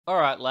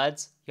Alright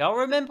lads, y'all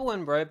remember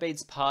when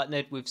robeats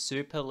partnered with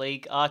Super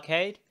League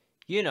Arcade?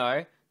 You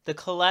know, the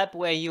collab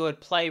where you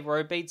would play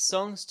robeats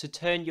songs to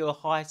turn your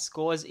high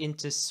scores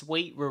into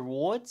sweet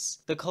rewards?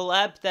 The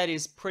collab that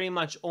is pretty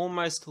much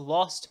almost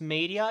lost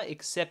media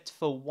except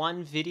for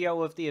one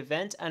video of the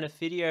event and a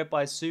video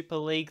by Super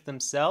League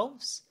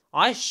themselves?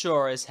 I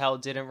sure as hell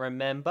didn't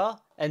remember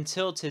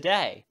until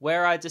today,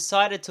 where I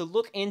decided to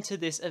look into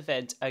this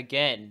event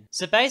again.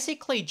 So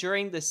basically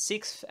during the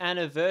 6th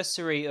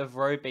anniversary of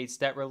Robeats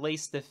that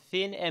released the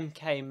Finn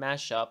MK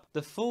mashup,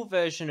 the full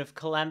version of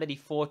Calamity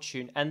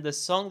Fortune, and the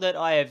song that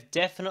I have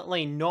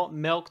definitely not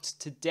milked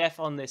to death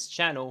on this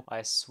channel,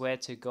 I swear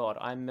to god,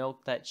 I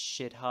milked that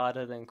shit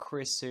harder than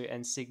Chrisu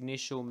and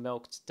Signishal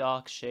milked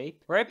Dark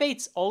Sheep.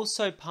 Robeats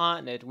also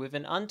partnered with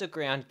an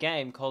underground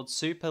game called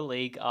Super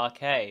League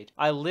Arcade.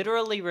 I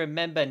literally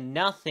remember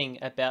nothing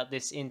about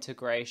this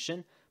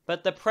integration,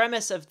 but the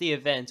premise of the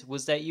event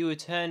was that you would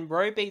turn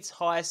Robeats'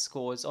 high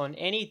scores on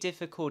any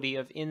difficulty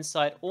of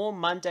Insight or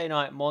Monday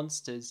Night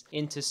Monsters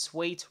into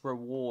sweet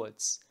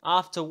rewards.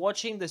 After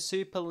watching the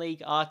Super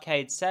League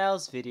Arcade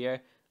sales video,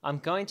 I'm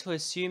going to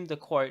assume the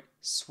quote,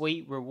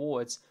 sweet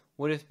rewards,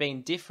 would have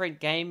been different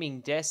gaming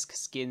desk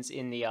skins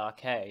in the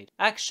arcade.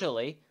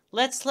 Actually,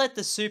 let's let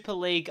the Super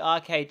League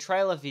Arcade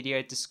trailer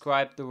video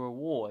describe the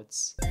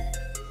rewards.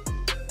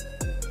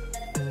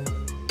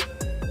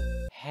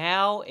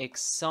 How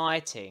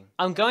exciting.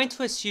 I'm going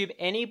to assume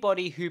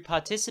anybody who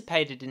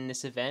participated in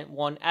this event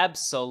won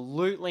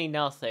absolutely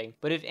nothing,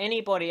 but if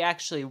anybody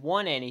actually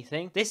won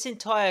anything, this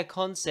entire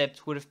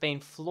concept would have been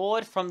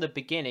flawed from the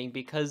beginning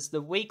because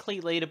the weekly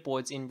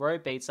leaderboards in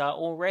Robeats are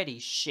already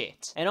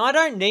shit. And I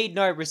don't need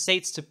no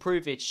receipts to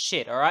prove it's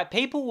shit, alright?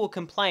 People will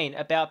complain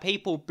about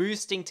people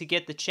boosting to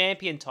get the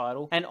champion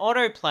title, and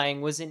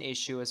auto-playing was an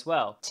issue as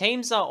well.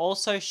 Teams are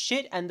also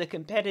shit and the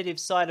competitive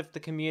side of the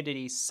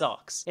community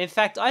sucks. In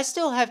fact, I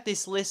still have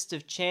this list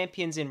of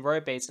champions in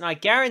Robeats, and I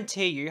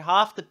guarantee you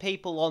half the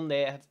people on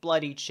there have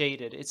bloody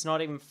cheated. It's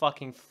not even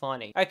fucking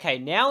funny. Okay,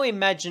 now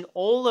imagine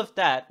all of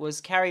that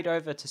was carried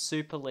over to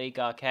Super League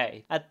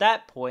Arcade. At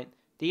that point,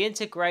 the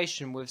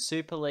integration with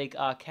Super League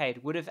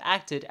Arcade would have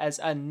acted as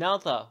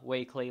another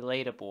weekly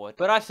leaderboard.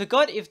 But I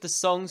forgot if the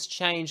songs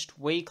changed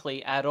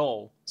weekly at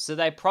all, so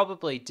they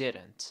probably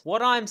didn't.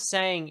 What I'm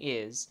saying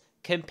is,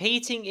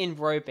 competing in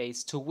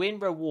Robeats to win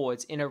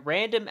rewards in a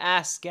random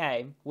ass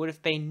game would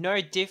have been no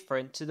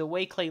different to the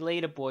weekly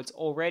leaderboards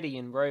already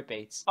in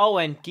Robeats. Oh,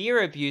 and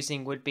gear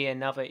abusing would be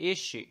another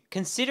issue.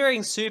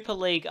 Considering Super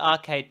League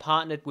Arcade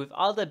partnered with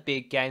other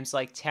big games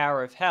like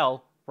Tower of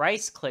Hell,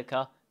 Race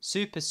Clicker,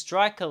 Super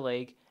Striker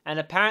League, and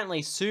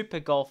apparently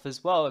Super Golf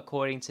as well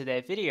according to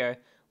their video,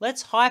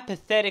 let's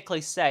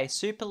hypothetically say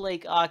Super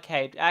League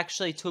Arcade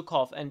actually took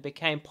off and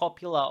became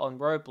popular on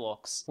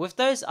Roblox. With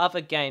those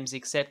other games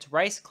except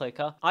Race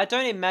Clicker, I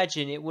don't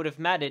imagine it would have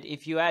mattered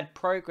if you had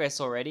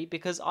progress already,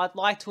 because I'd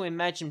like to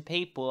imagine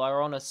people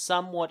are on a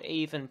somewhat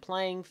even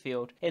playing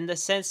field in the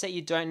sense that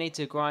you don't need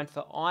to grind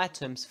for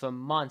items for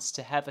months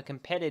to have a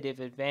competitive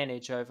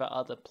advantage over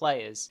other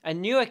players. A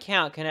new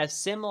account can have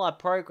similar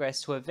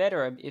progress to a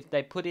veteran if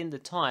they put in the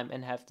time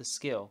and have the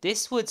skill.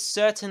 This would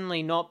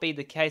certainly not be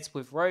the case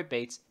with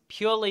Robeats,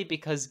 purely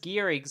because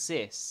gear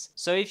exists.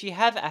 So if you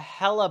have a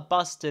hella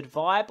busted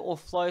vibe or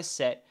flow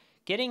set,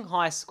 getting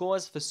high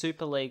scores for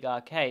Super League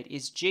Arcade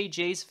is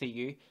GG's for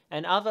you,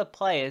 and other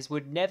players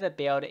would never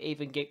be able to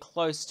even get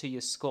close to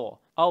your score.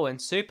 Oh,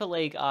 and Super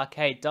League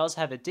Arcade does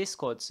have a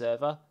Discord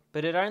server,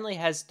 but it only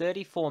has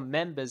 34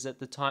 members at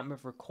the time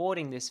of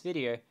recording this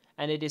video,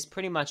 and it is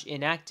pretty much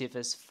inactive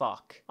as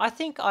fuck. I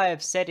think I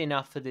have said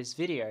enough for this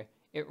video.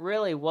 It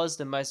really was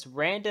the most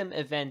random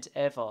event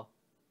ever.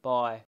 Bye.